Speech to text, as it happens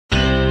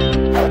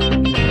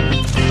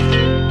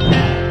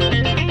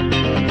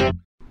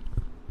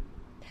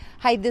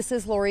Hi, this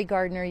is Lori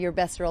Gardner, your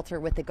best realtor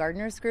with the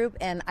Gardners Group,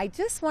 and I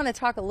just want to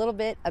talk a little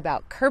bit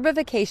about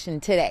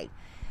curbification today.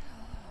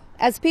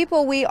 As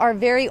people, we are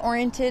very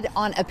oriented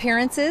on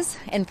appearances,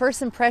 and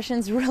first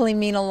impressions really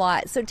mean a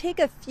lot. So take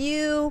a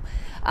few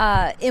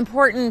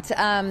important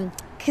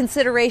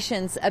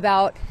considerations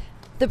about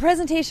the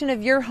presentation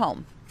of your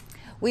home.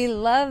 We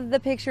love the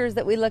pictures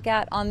that we look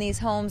at on these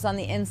homes on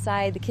the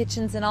inside, the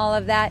kitchens and all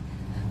of that,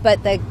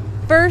 but the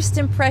first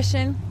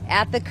impression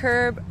at the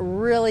curb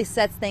really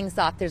sets things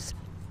off. There's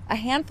a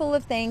handful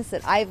of things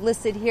that I've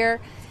listed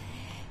here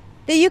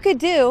that you could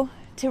do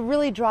to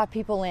really draw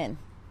people in.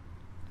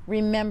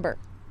 Remember,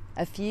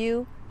 a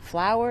few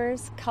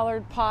flowers,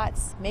 colored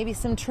pots, maybe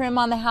some trim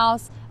on the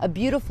house, a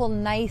beautiful,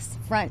 nice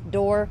front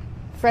door,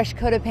 fresh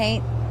coat of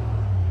paint.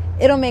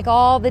 It'll make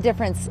all the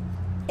difference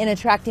in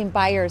attracting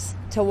buyers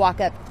to walk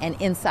up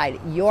and inside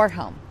your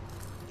home.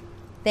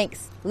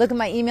 Thanks. Look at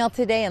my email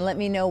today and let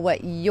me know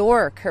what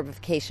your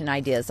curbification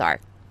ideas are.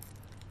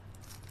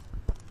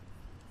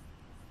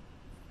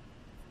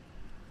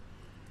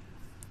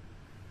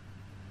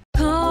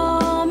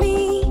 Call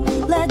me,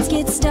 let's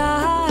get started.